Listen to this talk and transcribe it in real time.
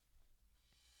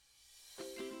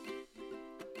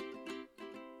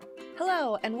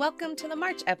Hello, and welcome to the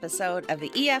March episode of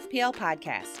the EFPL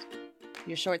Podcast,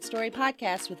 your short story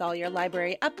podcast with all your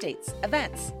library updates,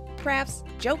 events, crafts,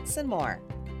 jokes, and more.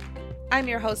 I'm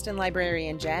your host and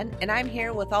librarian, Jen, and I'm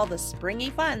here with all the springy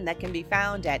fun that can be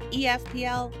found at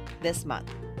EFPL this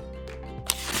month.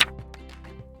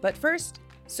 But first,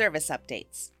 service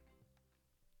updates.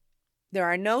 There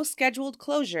are no scheduled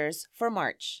closures for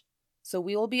March, so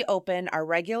we will be open our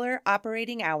regular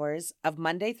operating hours of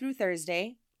Monday through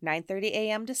Thursday, 9:30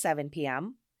 a.m. to 7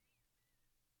 p.m.,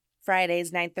 Fridays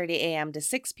 9:30 a.m. to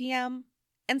 6 p.m.,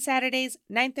 and Saturdays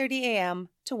 9:30 a.m.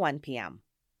 to 1 p.m.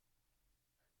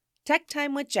 Tech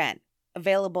Time with Jen,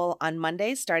 available on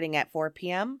Mondays starting at 4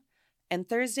 p.m. and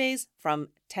Thursdays from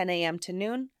 10 a.m. to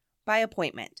noon by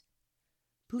appointment.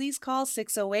 Please call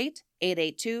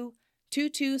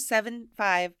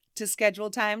 608-882-2275 to schedule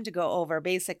time to go over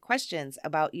basic questions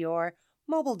about your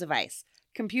mobile device,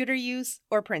 computer use,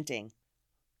 or printing.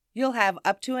 You'll have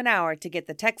up to an hour to get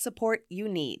the tech support you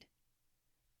need.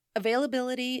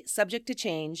 Availability subject to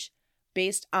change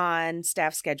based on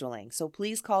staff scheduling, so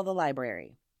please call the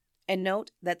library. And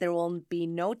note that there will be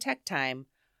no tech time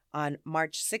on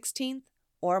March 16th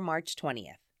or March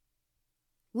 20th.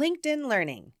 LinkedIn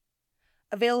Learning,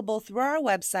 available through our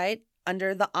website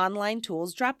under the Online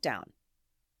Tools dropdown.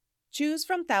 Choose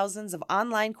from thousands of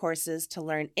online courses to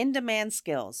learn in-demand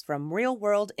skills from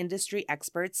real-world industry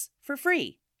experts for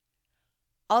free.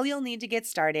 All you'll need to get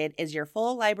started is your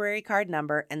full library card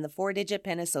number and the 4-digit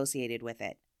PIN associated with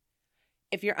it.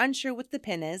 If you're unsure what the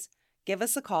PIN is, give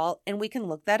us a call and we can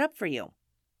look that up for you.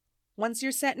 Once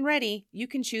you're set and ready, you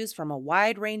can choose from a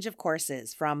wide range of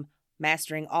courses, from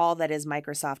mastering all that is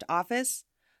Microsoft Office,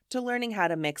 to learning how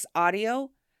to mix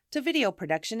audio, to video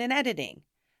production and editing,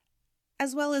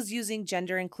 as well as using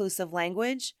gender-inclusive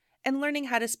language and learning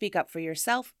how to speak up for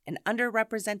yourself and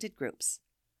underrepresented groups.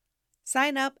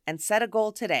 Sign up and set a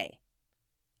goal today.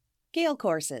 Gale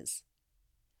Courses.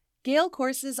 Gale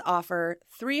Courses offer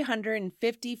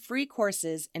 350 free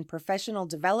courses in professional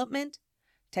development,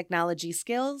 technology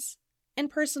skills,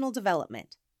 and personal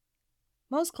development.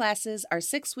 Most classes are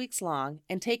 6 weeks long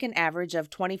and take an average of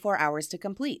 24 hours to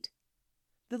complete.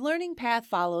 The learning path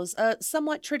follows a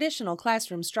somewhat traditional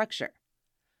classroom structure.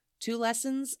 2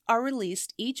 lessons are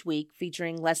released each week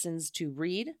featuring lessons to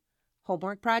read,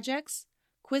 homework projects,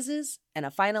 quizzes, and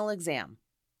a final exam.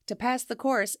 To pass the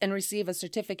course and receive a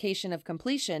certification of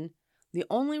completion, the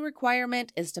only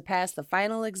requirement is to pass the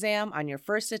final exam on your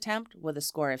first attempt with a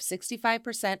score of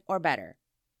 65% or better.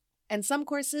 And some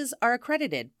courses are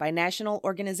accredited by national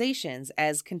organizations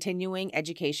as Continuing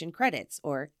Education Credits,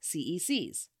 or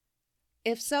CECs.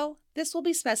 If so, this will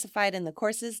be specified in the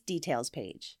course's details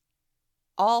page.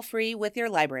 All free with your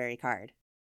library card.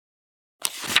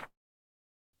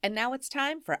 And now it's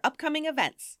time for upcoming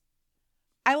events.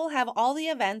 I will have all the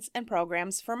events and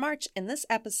programs for March in this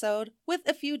episode with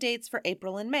a few dates for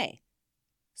April and May.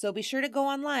 So be sure to go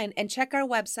online and check our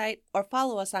website or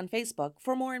follow us on Facebook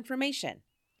for more information.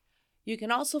 You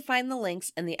can also find the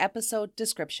links in the episode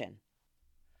description.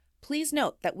 Please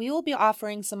note that we will be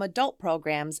offering some adult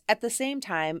programs at the same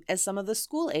time as some of the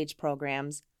school-age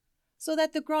programs so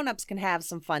that the grown-ups can have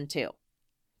some fun too.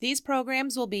 These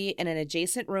programs will be in an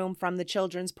adjacent room from the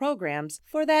children's programs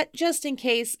for that just in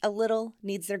case a little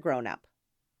needs their grown-up.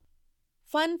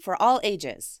 Fun for all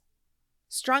ages.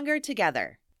 Stronger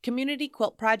Together. Community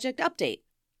Quilt Project Update.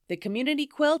 The community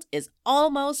quilt is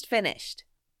almost finished.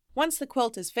 Once the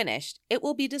quilt is finished, it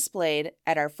will be displayed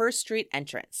at our First Street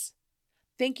entrance.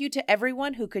 Thank you to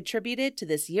everyone who contributed to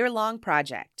this year-long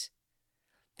project.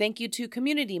 Thank you to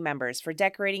community members for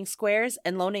decorating squares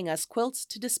and loaning us quilts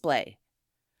to display.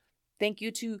 Thank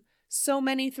you to So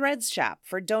Many Threads Shop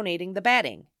for donating the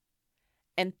batting.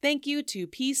 And thank you to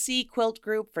PC Quilt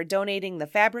Group for donating the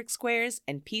fabric squares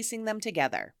and piecing them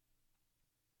together.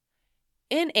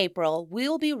 In April,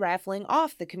 we'll be raffling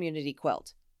off the community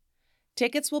quilt.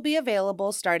 Tickets will be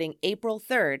available starting April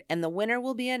 3rd, and the winner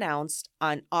will be announced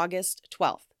on August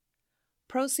 12th.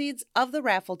 Proceeds of the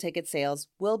raffle ticket sales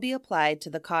will be applied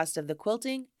to the cost of the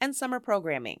quilting and summer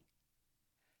programming.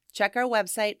 Check our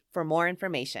website for more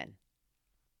information.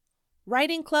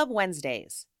 Writing Club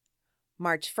Wednesdays,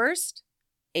 March 1st,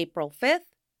 April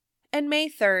 5th, and May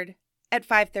 3rd at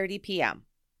 5:30 p.m.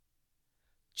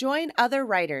 Join other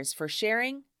writers for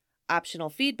sharing, optional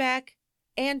feedback,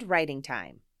 and writing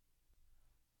time.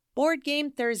 Board Game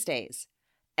Thursdays,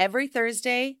 every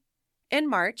Thursday in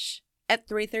March at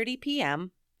 3:30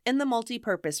 p.m. in the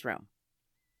multi-purpose room.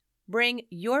 Bring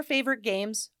your favorite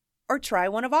games or try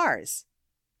one of ours.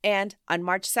 And on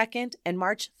March 2nd and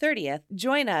March 30th,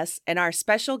 join us and our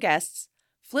special guests,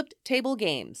 Flipped Table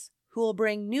Games, who will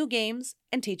bring new games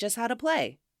and teach us how to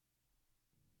play.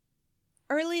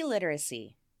 Early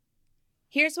literacy.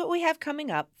 Here's what we have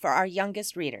coming up for our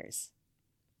youngest readers.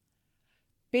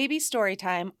 Baby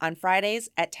Storytime on Fridays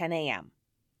at 10 a.m.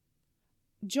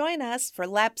 Join us for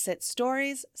Lapsit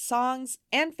stories, songs,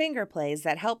 and finger plays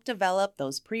that help develop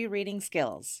those pre-reading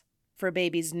skills. For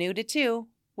babies new to 2,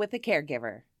 with a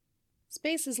caregiver.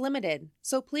 Space is limited,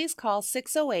 so please call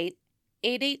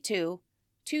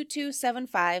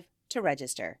 608-882-2275 to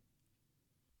register.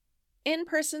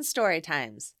 In-person story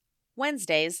times,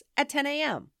 Wednesdays at 10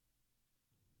 a.m.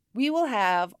 We will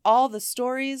have all the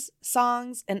stories,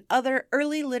 songs, and other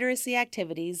early literacy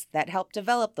activities that help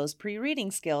develop those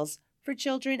pre-reading skills for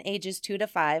children ages 2 to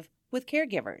 5 with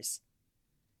caregivers.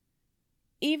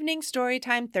 Evening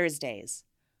Storytime Thursdays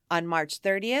on March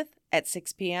 30th at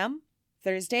 6 p.m.,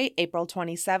 Thursday, April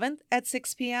 27th at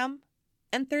 6 p.m.,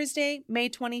 and Thursday, May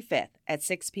 25th at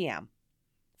 6 p.m.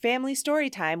 Family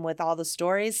Storytime with all the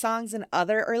stories, songs, and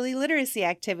other early literacy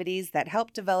activities that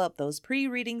help develop those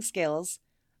pre-reading skills,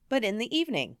 but in the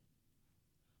evening.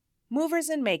 Movers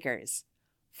and Makers,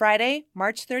 Friday,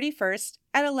 March 31st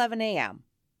at 11 a.m.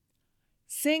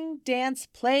 Sing, dance,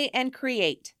 play, and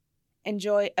create.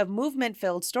 Enjoy a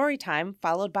movement-filled story time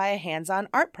followed by a hands-on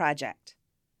art project.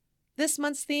 This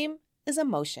month's theme is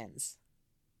emotions.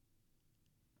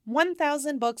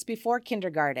 1,000 books before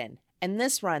kindergarten, and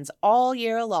this runs all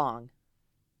year long.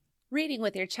 Reading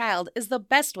with your child is the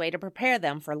best way to prepare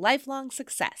them for lifelong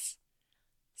success.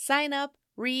 Sign up,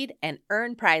 read, and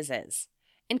earn prizes.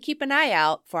 And keep an eye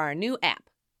out for our new app.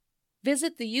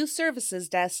 Visit the Youth Services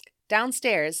desk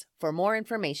downstairs for more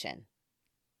information.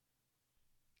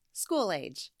 School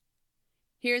age.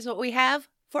 Here's what we have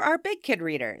for our big kid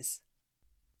readers.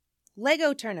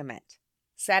 Lego Tournament,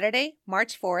 Saturday,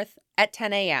 March 4th at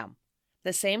 10 a.m.,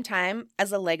 the same time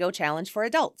as a Lego Challenge for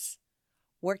adults.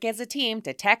 Work as a team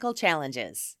to tackle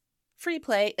challenges. Free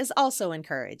play is also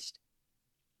encouraged.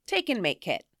 Take and Make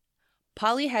Kit,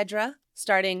 Polyhedra,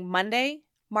 starting Monday,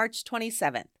 March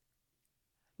 27th.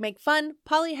 Make fun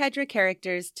Polyhedra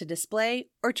characters to display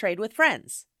or trade with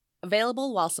friends.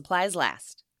 Available while supplies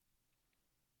last.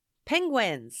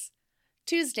 Penguins,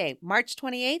 Tuesday, March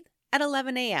 28th at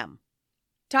 11 a.m.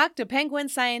 Talk to penguin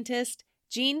scientist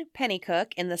Gene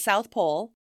Pennycook in the South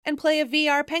Pole and play a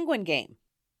VR penguin game.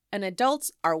 And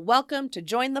adults are welcome to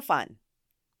join the fun.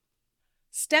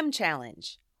 STEM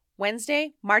Challenge,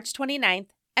 Wednesday, March 29th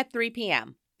at 3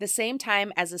 p.m., the same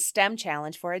time as a STEM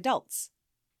Challenge for adults.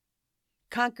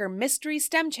 Conquer mystery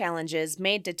STEM challenges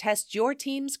made to test your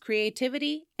team's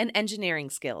creativity and engineering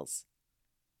skills.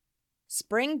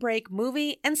 Spring Break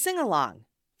Movie and Sing-Along,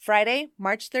 Friday,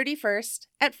 March 31st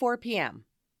at 4 p.m.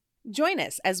 Join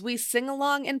us as we sing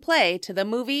along and play to the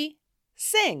movie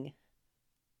Sing.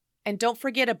 And don't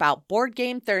forget about Board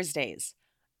Game Thursdays,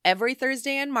 every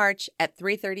Thursday in March at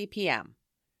 3:30 p.m.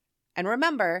 And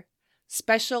remember,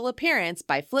 special appearance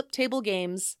by Flip Table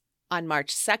Games on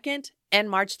March 2nd and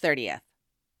March 30th.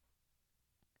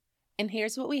 And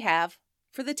here's what we have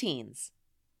for the teens.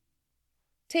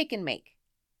 Take and Make.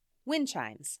 Wind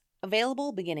chimes,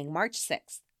 available beginning March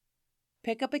 6th.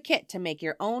 Pick up a kit to make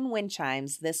your own wind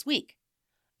chimes this week.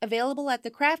 Available at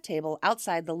the craft table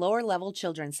outside the lower level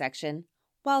children's section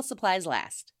while supplies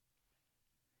last.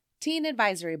 Teen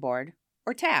Advisory Board,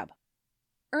 or TAB.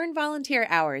 Earn volunteer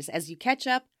hours as you catch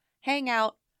up, hang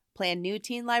out, plan new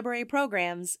teen library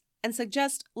programs, and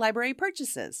suggest library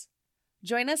purchases.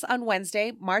 Join us on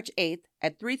Wednesday, March 8th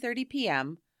at 3:30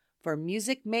 p.m. for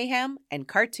music mayhem and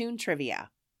cartoon trivia.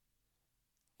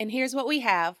 And here's what we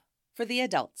have for the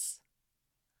adults.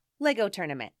 Lego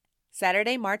Tournament,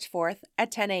 Saturday, March 4th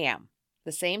at 10 a.m.,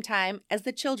 the same time as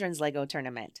the Children's Lego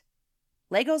Tournament.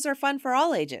 Legos are fun for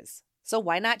all ages, so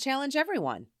why not challenge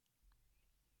everyone?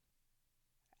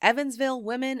 Evansville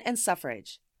Women and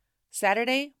Suffrage,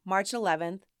 Saturday, March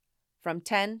 11th from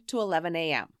 10 to 11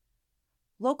 a.m.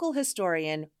 Local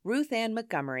historian Ruth Ann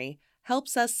Montgomery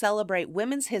helps us celebrate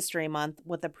Women's History Month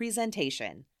with a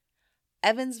presentation,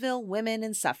 Evansville Women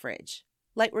and Suffrage.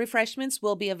 Light refreshments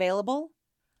will be available,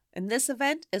 and this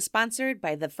event is sponsored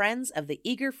by the Friends of the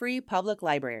Eager Free Public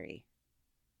Library.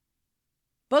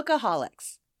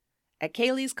 Bookaholics, at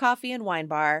Kaylee's Coffee and Wine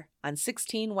Bar on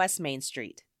 16 West Main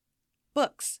Street.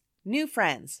 Books, new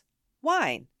friends,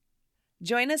 wine.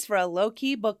 Join us for a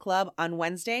low-key book club on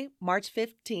Wednesday, March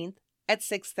 15th at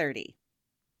 6:30.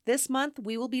 This month,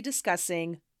 we will be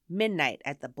discussing Midnight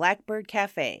at the Blackbird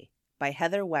Cafe by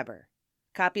Heather Weber.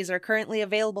 Copies are currently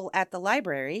available at the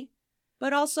library,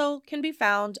 but also can be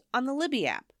found on the Libby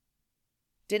app.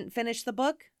 Didn't finish the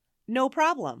book? No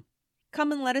problem.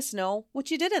 Come and let us know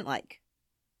what you didn't like.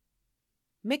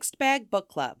 Mixed Bag Book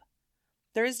Club,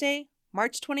 Thursday,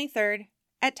 March 23rd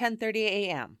at 10:30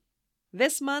 a.m.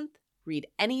 This month, read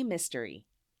any mystery.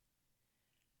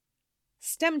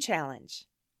 STEM Challenge,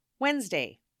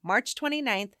 Wednesday, March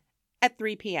 29th at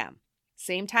 3 p.m.,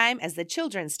 same time as the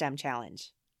Children's STEM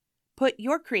Challenge. Put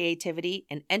your creativity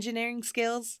and engineering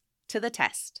skills to the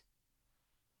test.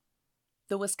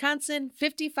 The Wisconsin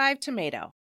 55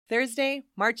 Tomato, Thursday,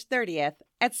 March 30th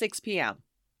at 6 p.m.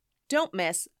 Don't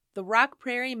miss the Rock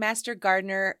Prairie Master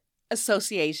Gardener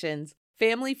Association's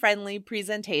family-friendly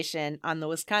presentation on the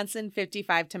Wisconsin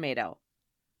 55 tomato.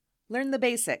 Learn the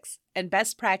basics and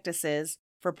best practices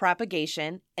for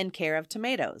propagation and care of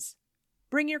tomatoes.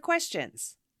 Bring your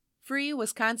questions. Free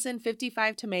Wisconsin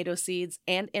 55 tomato seeds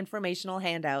and informational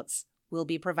handouts will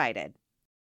be provided.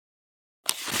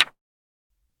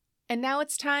 And now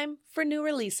it's time for new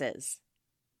releases.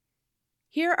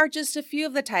 Here are just a few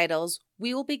of the titles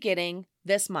we will be getting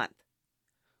this month.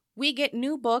 We get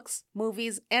new books,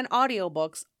 movies, and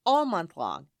audiobooks all month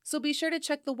long, so be sure to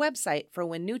check the website for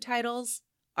when new titles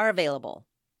are available.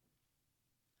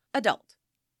 Adult.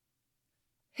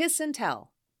 Hiss and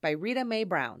Tell by Rita Mae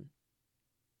Brown.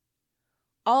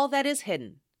 All That Is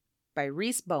Hidden by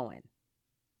Reese Bowen.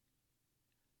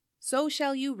 So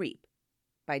Shall You Reap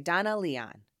by Donna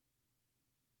Leon.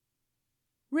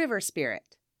 River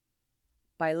Spirit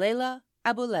by Leila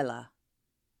Abulela.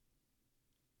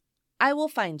 I Will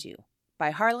Find You by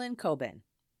Harlan Coben.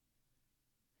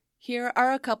 Here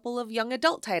are a couple of young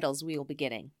adult titles we will be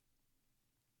getting.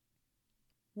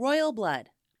 Royal Blood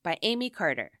by Amy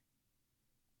Carter.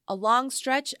 A Long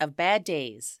Stretch of Bad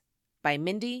Days by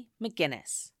Mindy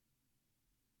McGinnis.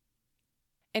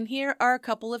 And here are a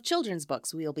couple of children's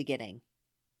books we will be getting.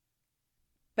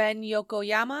 Ben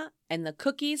Yokoyama and the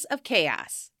Cookies of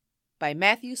Chaos by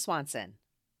Matthew Swanson.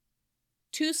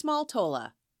 Too Small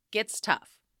Tola Gets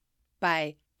Tough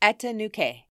by Etta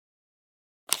Nuke.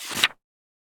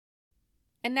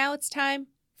 And now it's time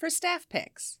for staff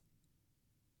picks.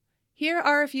 Here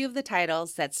are a few of the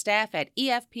titles that staff at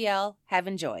EFPL have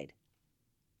enjoyed.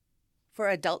 For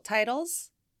adult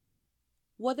titles,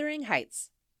 Wuthering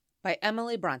Heights by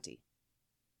Emily Bronte.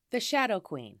 The Shadow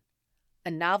Queen,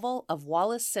 a novel of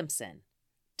Wallis Simpson,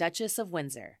 Duchess of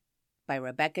Windsor, by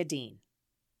Rebecca Dean.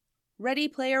 Ready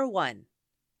Player One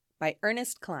by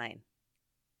Ernest Cline.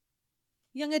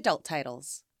 Young adult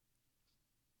titles.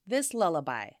 This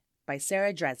Lullaby by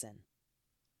Sarah Drezen.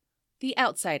 The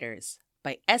Outsiders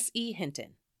by S.E.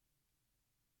 Hinton.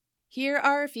 Here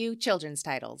are a few children's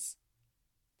titles.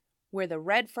 Where the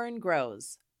Red Fern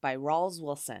Grows by Rawls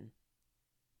Wilson.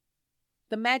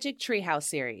 The Magic Treehouse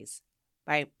series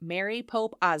by Mary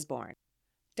Pope Osborne.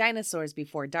 Dinosaurs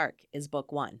Before Dark is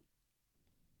book 1.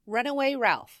 Runaway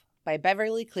Ralph by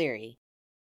Beverly Cleary.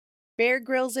 Bear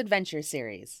Grylls Adventure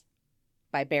series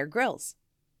by Bear Grylls.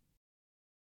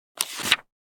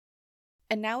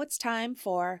 And now it's time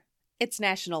for It's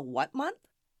National What Month?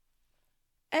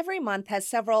 Every month has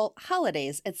several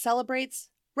holidays it celebrates,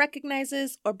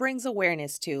 recognizes, or brings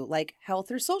awareness to, like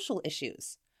health or social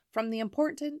issues, from the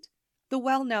important, the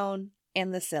well-known,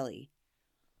 and the silly.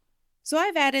 So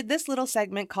I've added this little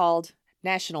segment called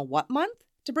National What Month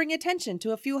to bring attention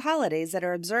to a few holidays that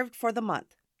are observed for the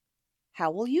month. How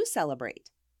will you celebrate?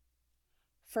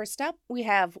 First up, we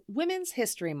have Women's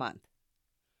History Month.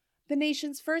 The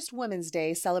nation's first Women's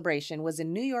Day celebration was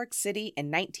in New York City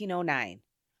in 1909.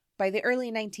 By the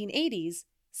early 1980s,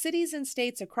 cities and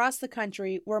states across the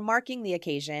country were marking the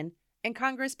occasion, and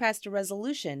Congress passed a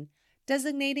resolution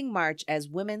designating March as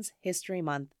Women's History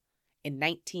Month in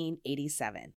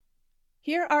 1987.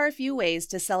 Here are a few ways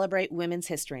to celebrate Women's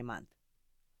History Month.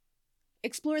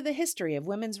 Explore the history of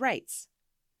women's rights.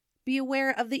 Be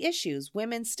aware of the issues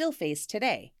women still face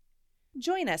today.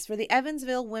 Join us for the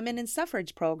Evansville Women in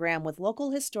Suffrage program with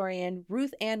local historian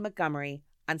Ruth Ann Montgomery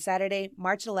on Saturday,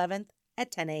 March 11th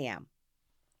at 10 a.m.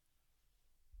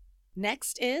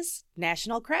 Next is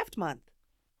National Craft Month.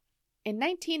 In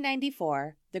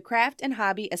 1994, the Craft and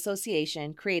Hobby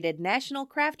Association created National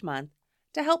Craft Month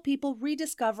to help people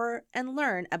rediscover and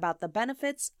learn about the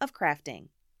benefits of crafting.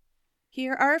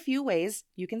 Here are a few ways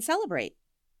you can celebrate.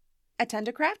 Attend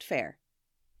a craft fair.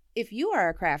 If you are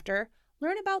a crafter,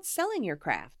 learn about selling your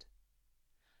craft.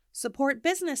 Support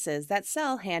businesses that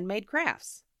sell handmade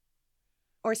crafts.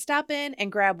 Or stop in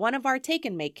and grab one of our Take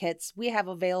and Make kits we have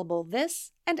available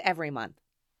this and every month.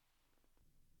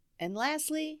 And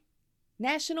lastly,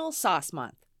 National Sauce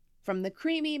Month. From the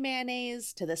creamy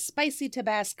mayonnaise to the spicy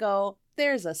Tabasco,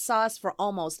 there's a sauce for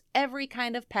almost every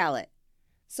kind of palate.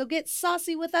 So get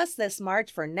saucy with us this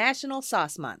March for National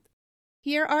Sauce Month.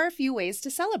 Here are a few ways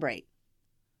to celebrate.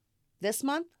 This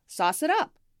month, sauce it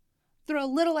up. Throw a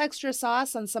little extra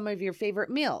sauce on some of your favorite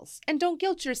meals, and don't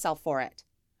guilt yourself for it.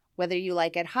 Whether you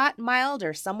like it hot, mild,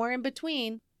 or somewhere in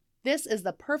between, this is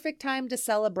the perfect time to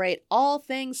celebrate all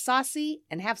things saucy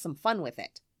and have some fun with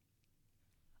it.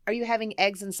 Are you having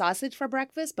eggs and sausage for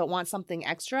breakfast but want something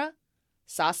extra?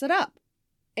 Sauce it up.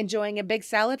 Enjoying a big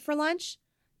salad for lunch?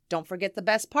 Don't forget the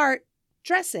best part,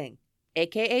 dressing,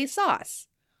 aka sauce.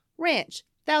 Ranch,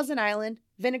 Thousand Island,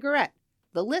 vinaigrette.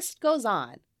 The list goes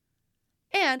on.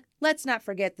 And let's not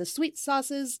forget the sweet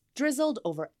sauces drizzled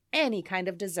over any kind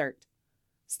of dessert.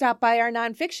 Stop by our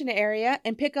nonfiction area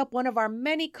and pick up one of our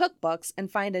many cookbooks and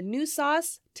find a new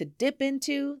sauce to dip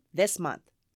into this month.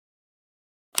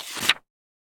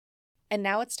 And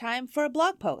now it's time for a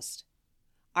blog post.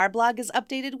 Our blog is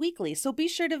updated weekly, so be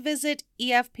sure to visit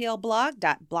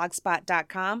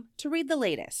efplblog.blogspot.com to read the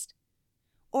latest.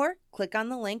 Or click on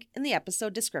the link in the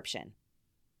episode description.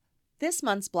 This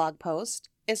month's blog post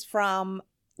is from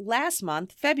last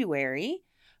month, February,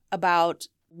 about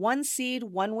One Seed,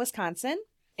 One Wisconsin.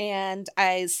 And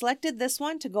I selected this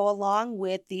one to go along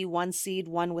with the One Seed,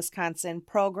 One Wisconsin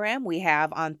program we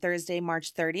have on Thursday,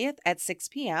 March 30th at 6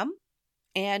 p.m.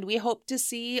 And we hope to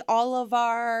see all of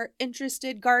our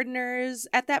interested gardeners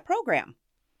at that program.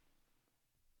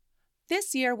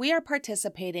 This year, we are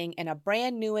participating in a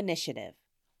brand new initiative,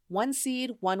 One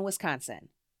Seed, One Wisconsin.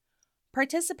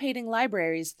 Participating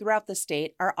libraries throughout the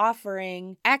state are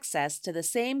offering access to the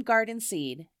same garden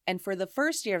seed, and for the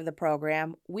first year of the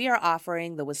program, we are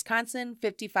offering the Wisconsin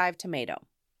 55 tomato.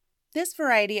 This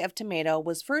variety of tomato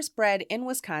was first bred in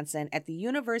Wisconsin at the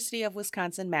University of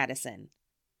Wisconsin-Madison.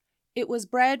 It was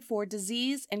bred for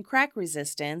disease and crack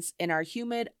resistance in our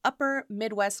humid upper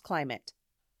Midwest climate.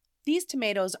 These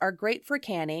tomatoes are great for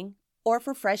canning or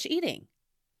for fresh eating.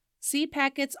 Seed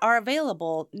packets are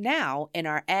available now in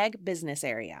our ag business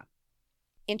area.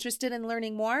 Interested in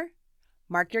learning more?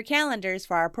 Mark your calendars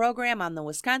for our program on the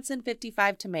Wisconsin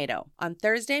 55 tomato. On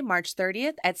Thursday, March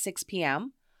 30th at 6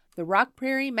 p.m., the Rock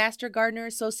Prairie Master Gardener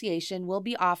Association will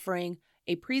be offering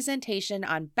a presentation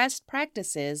on best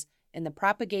practices in the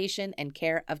propagation and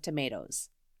care of tomatoes.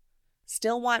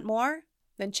 Still want more?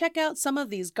 Then check out some of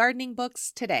these gardening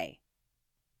books today.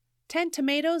 10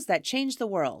 Tomatoes That Changed the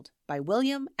World by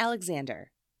William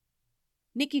Alexander.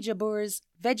 Nikki Jabour's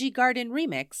Veggie Garden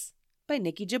Remix by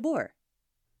Nikki Jabbour.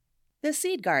 The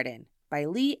Seed Garden by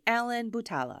Lee Allen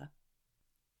Butala.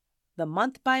 The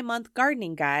Month-by-Month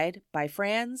Gardening Guide by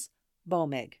Franz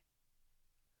Boehmig.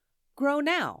 Grow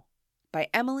Now by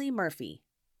Emily Murphy.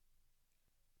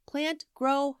 Plant,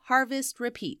 Grow, Harvest,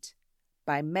 Repeat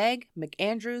by Meg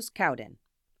McAndrews Cowden.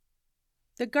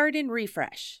 The Garden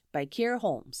Refresh by Keir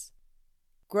Holmes.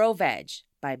 Grow Veg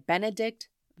by Benedict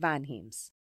Van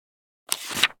Heems.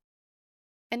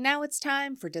 And now it's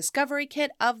time for Discovery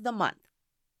Kit of the Month.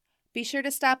 Be sure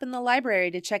to stop in the library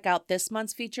to check out this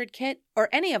month's featured kit or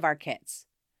any of our kits.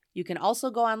 You can also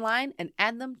go online and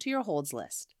add them to your holds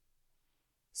list.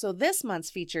 So this month's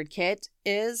featured kit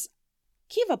is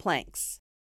Kiva Planks.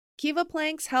 Kiva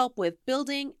Planks help with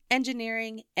building,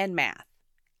 engineering, and math.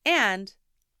 And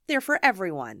they're for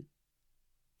everyone.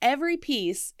 Every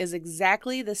piece is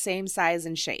exactly the same size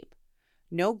and shape.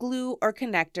 No glue or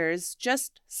connectors,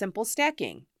 just simple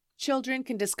stacking. Children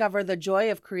can discover the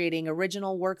joy of creating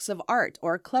original works of art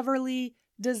or cleverly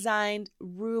designed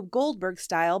Rube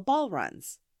Goldberg-style ball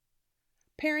runs.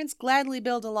 Parents gladly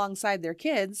build alongside their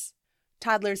kids.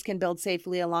 Toddlers can build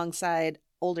safely alongside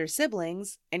older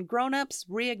siblings, and grown-ups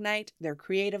reignite their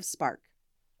creative spark.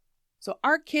 So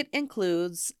our kit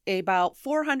includes about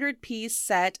 400-piece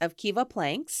set of Kiva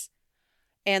planks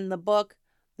and the book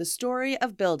The Story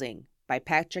of Building by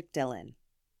Patrick Dillon.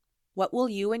 What will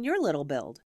you and your little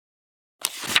build?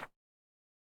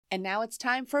 And now it's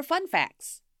time for fun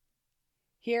facts.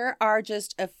 Here are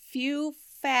just a few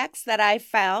facts that I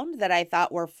found that I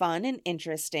thought were fun and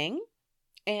interesting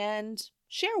and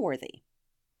share-worthy.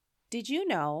 Did you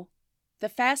know the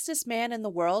fastest man in the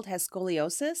world has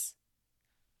scoliosis?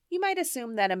 You might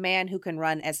assume that a man who can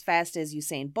run as fast as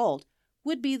Usain Bolt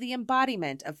would be the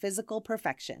embodiment of physical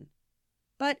perfection.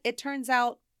 But it turns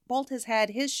out Bolt has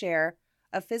had his share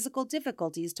of physical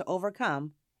difficulties to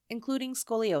overcome, including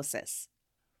scoliosis.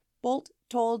 Bolt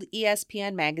told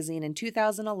ESPN magazine in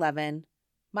 2011,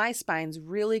 "My spine's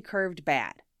really curved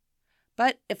bad.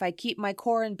 But if I keep my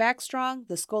core and back strong,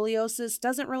 the scoliosis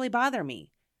doesn't really bother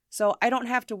me. So I don't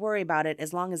have to worry about it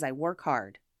as long as I work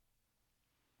hard."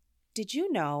 Did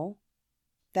you know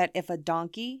that if a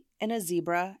donkey and a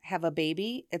zebra have a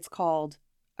baby, it's called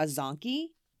a zonkey?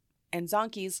 And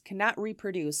zonkies cannot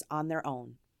reproduce on their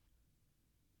own.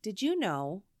 Did you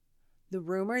know The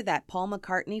rumor that Paul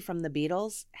McCartney from the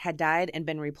Beatles had died and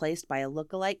been replaced by a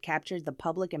lookalike captured the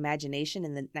public imagination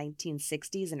in the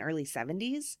 1960s and early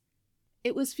 70s.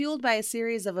 It was fueled by a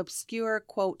series of obscure,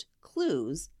 quote,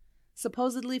 clues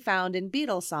supposedly found in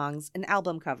Beatles songs and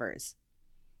album covers.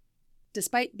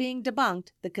 Despite being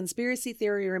debunked, the conspiracy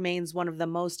theory remains one of the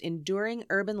most enduring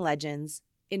urban legends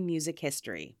in music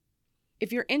history.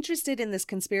 If you're interested in this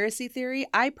conspiracy theory,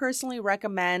 I personally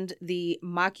recommend the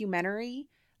mockumentary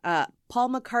Paul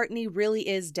McCartney Really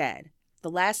Is Dead,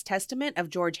 The Last Testament of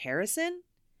George Harrison.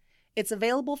 It's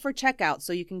available for checkout,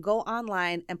 so you can go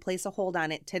online and place a hold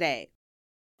on it today.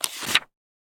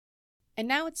 And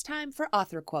now it's time for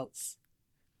author quotes.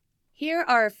 Here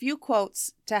are a few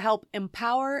quotes to help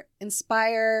empower,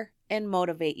 inspire, and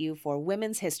motivate you for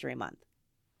Women's History Month.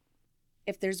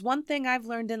 If there's one thing I've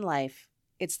learned in life,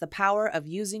 it's the power of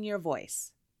using your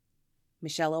voice.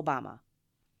 Michelle Obama.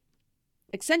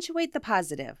 Accentuate the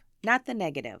positive, not the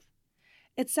negative.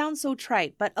 It sounds so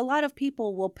trite, but a lot of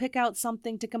people will pick out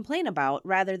something to complain about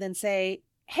rather than say,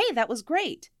 hey, that was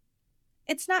great.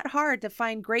 It's not hard to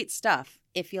find great stuff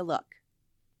if you look.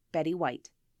 Betty White.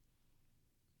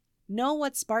 Know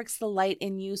what sparks the light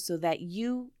in you so that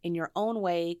you, in your own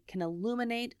way, can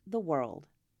illuminate the world.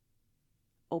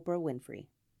 Oprah Winfrey.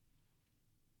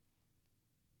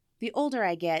 The older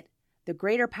I get, the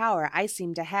greater power I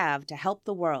seem to have to help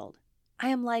the world. I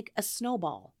am like a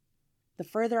snowball. The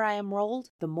further I am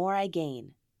rolled, the more I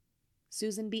gain.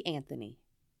 Susan B. Anthony.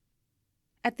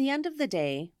 At the end of the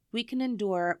day, we can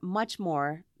endure much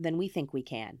more than we think we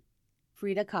can.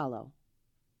 Frida Kahlo.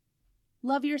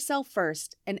 Love yourself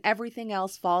first, and everything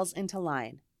else falls into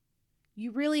line. You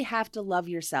really have to love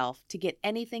yourself to get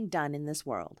anything done in this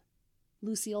world.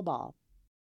 Lucille Ball.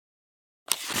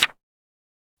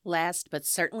 Last but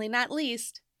certainly not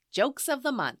least, Jokes of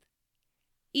the Month.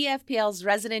 EFPL's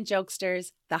resident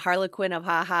jokesters, the Harlequin of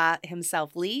Ha-Ha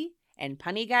himself Lee and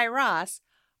Punny Guy Ross,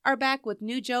 are back with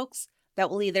new jokes that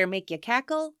will either make you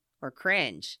cackle or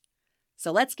cringe.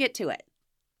 So let's get to it.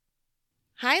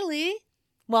 Hi, Lee.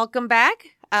 Welcome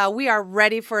back. We are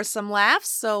ready for some laughs,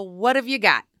 so what have you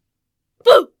got?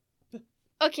 Boo!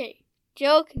 Okay,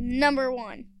 joke number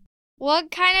 1.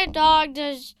 What kind of dog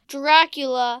does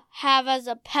Dracula have as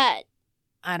a pet?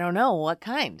 I don't know. What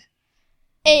kind?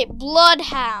 A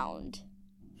bloodhound.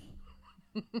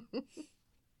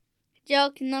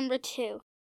 Joke number 2.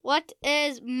 What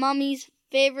is Mummy's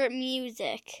favorite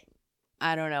music?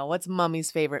 I don't know. What's Mummy's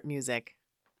favorite music?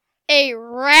 A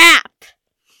rap.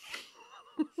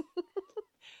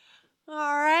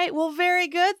 All right. Well, very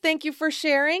good. Thank you for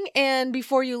sharing. And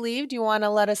before you leave, do you want to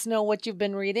let us know what you've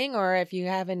been reading or if you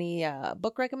have any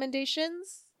book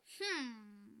recommendations?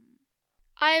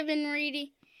 I've been reading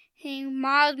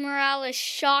Miles Morales'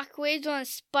 Shockwaves, one of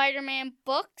Spider-Man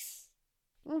books.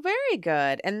 Well, very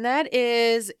good. And that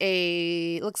is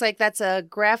looks like that's a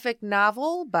graphic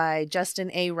novel by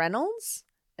Justin A. Reynolds.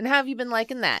 And how have you been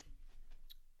liking that?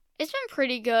 It's been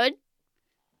pretty good.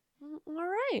 All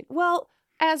right. Well,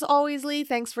 as always, Lee,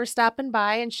 thanks for stopping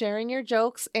by and sharing your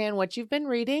jokes and what you've been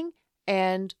reading.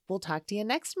 And we'll talk to you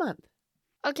next month.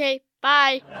 Okay,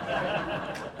 bye.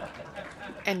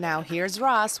 And now here's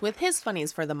Ross with his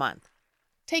funnies for the month.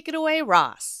 Take it away,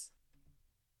 Ross.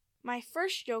 My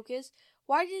first joke is,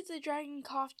 why did the dragon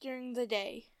cough during the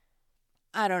day?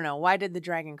 I don't know. Why did the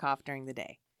dragon cough during the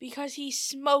day? Because he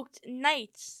smoked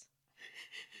nights.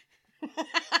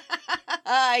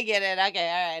 I get it.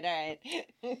 Okay, all right.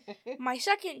 My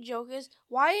second joke is,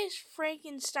 why is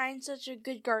Frankenstein such a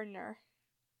good gardener?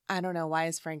 I don't know. Why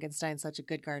is Frankenstein such a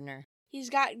good gardener? He's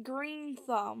got green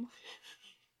thumb.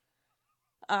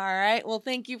 All right. Well,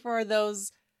 thank you for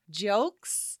those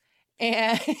jokes.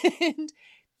 And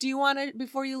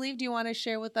before you leave, do you want to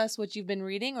share with us what you've been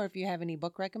reading or if you have any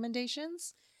book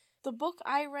recommendations? The book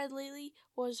I read lately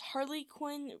was Harley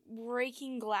Quinn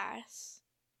Breaking Glass.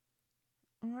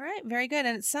 All right. Very good.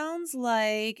 And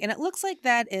it looks like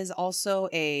that is also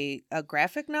a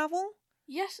graphic novel.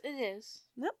 Yes, it is.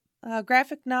 Yep. A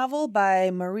graphic novel by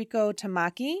Mariko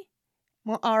Tamaki.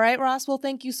 Well, all right, Ross. Well,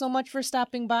 thank you so much for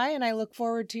stopping by, and I look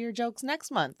forward to your jokes next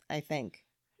month, I think.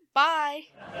 Bye.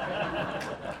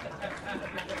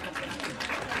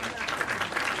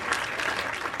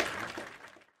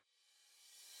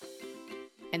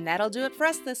 And that'll do it for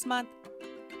us this month.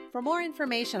 For more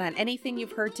information on anything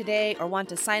you've heard today or want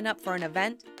to sign up for an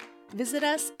event, visit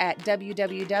us at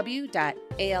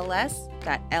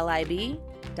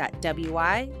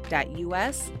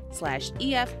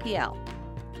www.als.lib.wy.us/EFPL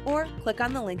or click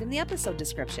on the link in the episode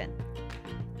description.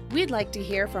 We'd like to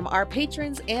hear from our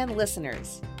patrons and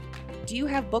listeners. Do you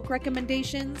have book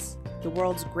recommendations? The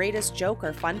world's greatest joke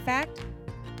or fun fact?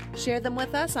 Share them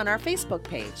with us on our Facebook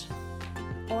page.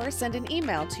 Or send an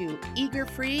email to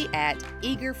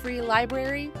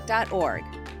eagerfree@eagerfreelibrary.org.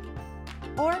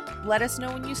 Or let us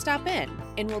know when you stop in,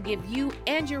 and we'll give you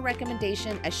and your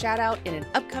recommendation a shout out in an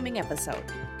upcoming episode.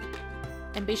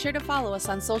 And be sure to follow us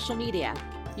on social media.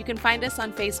 You can find us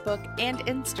on Facebook and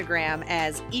Instagram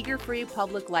as Eager Free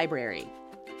Public Library.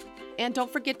 And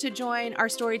don't forget to join our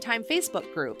Storytime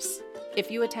Facebook groups.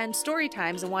 If you attend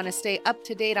Storytimes and want to stay up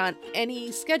to date on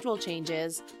any schedule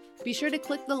changes, be sure to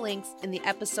click the links in the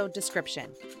episode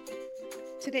description.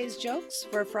 Today's jokes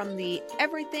were from the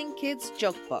Everything Kids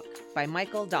Joke Book by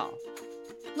Michael Dahl,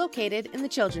 located in the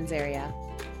children's area.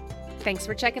 Thanks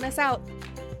for checking us out.